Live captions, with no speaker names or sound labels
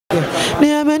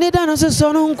Near many danos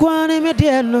son unquani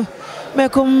mediano.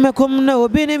 Mekum no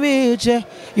binimiche.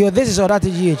 Yo, this is Odate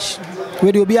GH.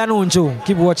 Where you be unknown too.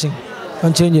 Keep watching.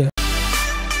 Continue.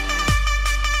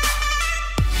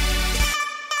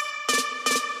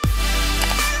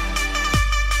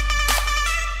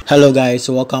 Hello guys,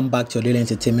 so welcome back to your daily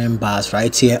entertainment bars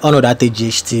right here on Odate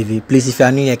GH TV. Please, if you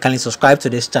are new here, kindly subscribe to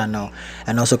this channel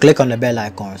and also click on the bell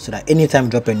icon so that anytime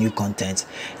you drop a new content,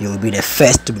 you will be the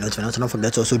first to be notified. Also, don't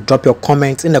forget to also drop your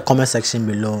comments in the comment section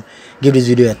below. Give this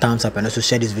video a thumbs up and also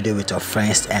share this video with your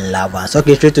friends and loved ones.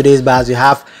 Okay, straight to today's bars, we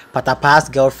have Patapaa's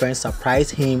girlfriend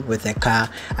surprised him with a car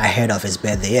ahead of his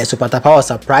birthday. Yeah, so Patapaa was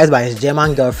surprised by his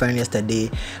German girlfriend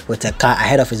yesterday with a car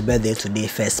ahead of his birthday today,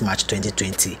 1st March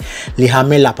 2020.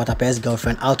 Lihamela, Patapaa's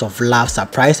girlfriend, out of love,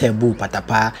 surprised her boo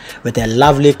Patapaa with a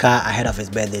lovely car ahead of his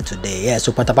birthday today. Yeah,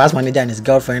 so Patapaa's manager and his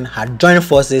girlfriend had joined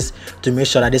forces to make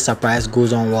sure that this surprise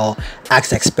goes on well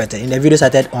as expected. In the video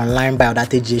started online by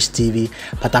Odate GH TV,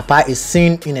 Patapaa is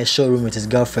seen in a showroom with his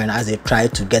girlfriend as they try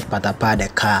to get Patapaa the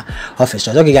car off his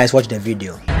choice. Okay guys, watch the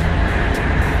video.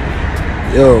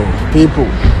 Yo, people,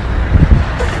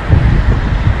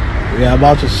 we are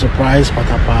about to surprise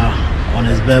Patapaa on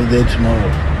his birthday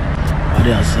tomorrow. What do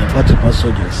you say? Patapaa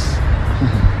soldiers.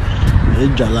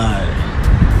 In July,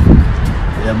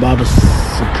 we are about to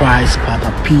surprise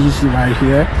Patapaa right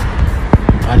here.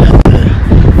 What do you say?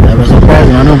 I was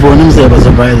surprised. I know Bonim say I was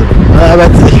surprised.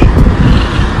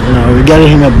 You know, we're getting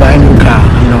him a brand new car.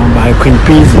 You know, by Queen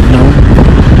Peasy. You know,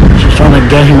 she's trying to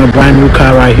get him a brand new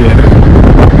car right here.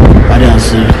 What do you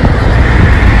say?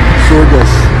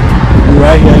 Soldiers, we're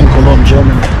right here in Cologne,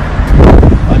 Germany.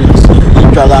 What do you say?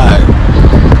 In July.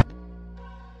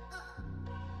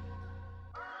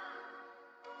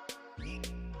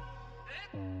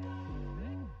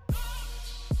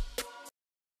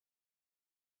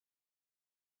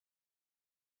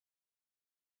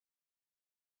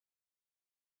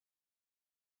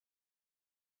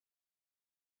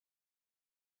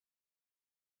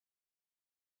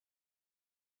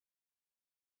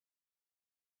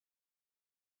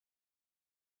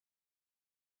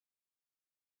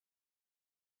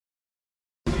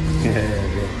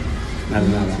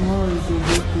 Tomorrow is a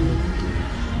birthday.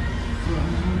 So I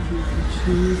want you to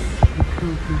choose the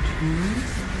appropriate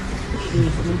choice.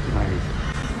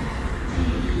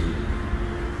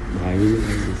 I really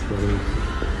like this one.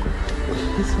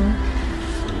 This one?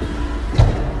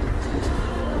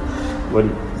 What?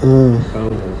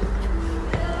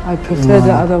 I prefer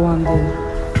the other one then.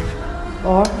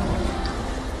 Or?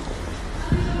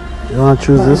 You want to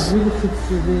choose this? Really fits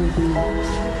the baby.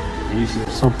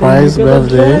 Surprise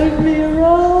birthday. Drive me around.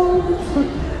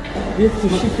 We have to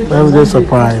ship it Birthday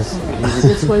surprise.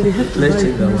 That's why they have to Let's drive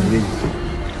take that me. one.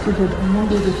 So that on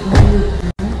Monday they can do it.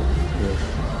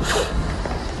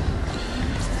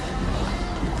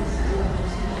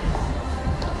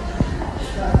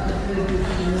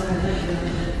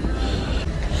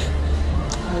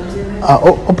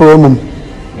 Open room.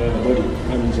 Buddy,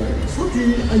 I'm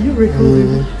inside. Are you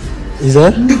recording? Is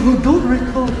that? No, don't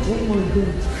record. Oh my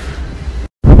god.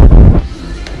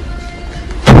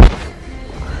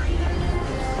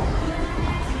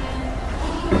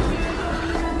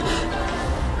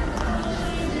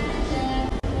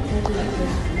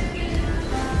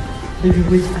 Baby,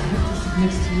 wait, I have to sit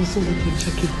next to you so we can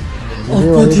check it. Oh,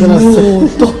 buddy, no.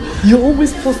 Stop. You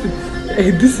always post it.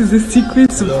 Hey, this is a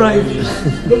secret surprise.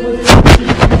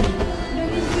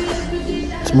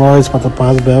 Tomorrow is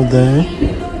Patapaa's birthday.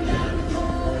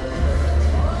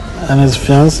 And his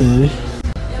fiancée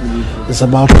is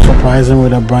about to surprise him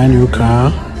with a brand new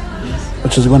car,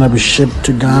 which is going to be shipped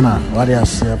to Ghana. What do you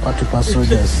say? Patapaa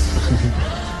soldiers.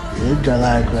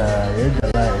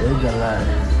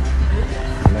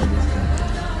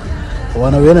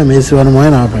 One of them is one more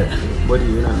happy. Buddy,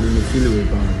 you're not making me feel away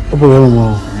from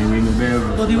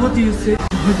Buddy, what do you say?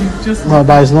 Buddy, just no,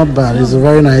 but it's not bad. It's a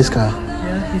very nice car.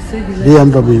 yeah, he said he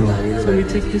likes BMW. So we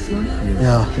take this one?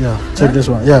 Yeah. Take this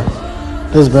one. Yeah,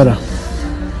 this is better.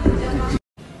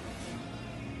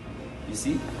 You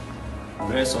see?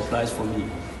 Very surprise for me.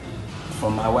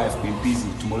 From my wife, been busy.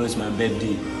 Tomorrow is my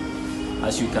birthday.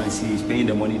 As you can see, he's paying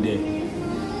the money there.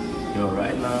 Yo,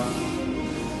 right now,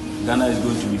 Ghana is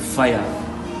going to be fire.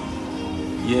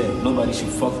 Yeah, nobody should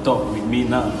fuck up with me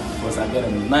now because I got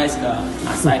a nice car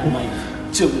aside my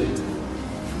children.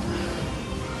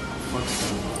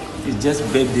 It's just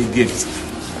birthday gifts.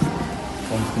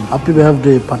 Happy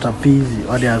birthday, Patapaa.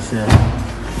 What do you say?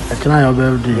 It's not your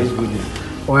birthday. That's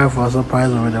good. Wife was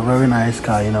surprised with a very nice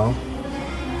car, you know.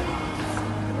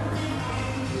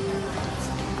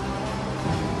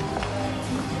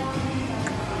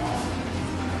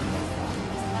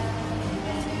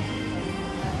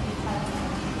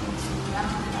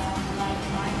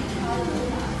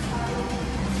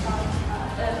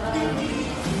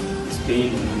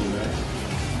 paying the money, right?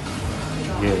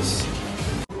 Yes.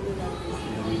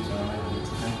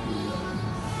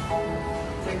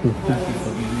 Thank you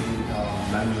for giving me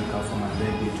brand new car for my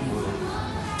birthday tomorrow.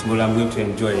 Tomorrow I'm going to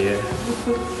enjoy it. Yeah?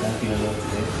 Thank you a lot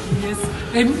today. Yes.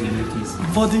 And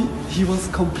Body, he was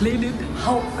complaining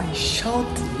how I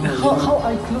shout, how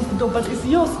I close the door, but it's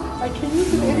yours. I can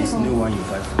use it anyhow. It's new one you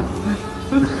buy for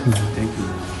me. Thank you.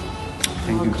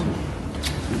 Thank you too.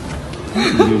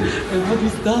 And what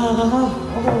is that?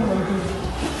 Oh my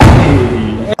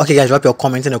God. Okay guys, drop your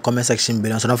comments in the comment section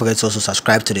below, so don't forget to also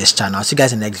subscribe to this channel. I'll see you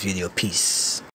guys in the next video. Peace.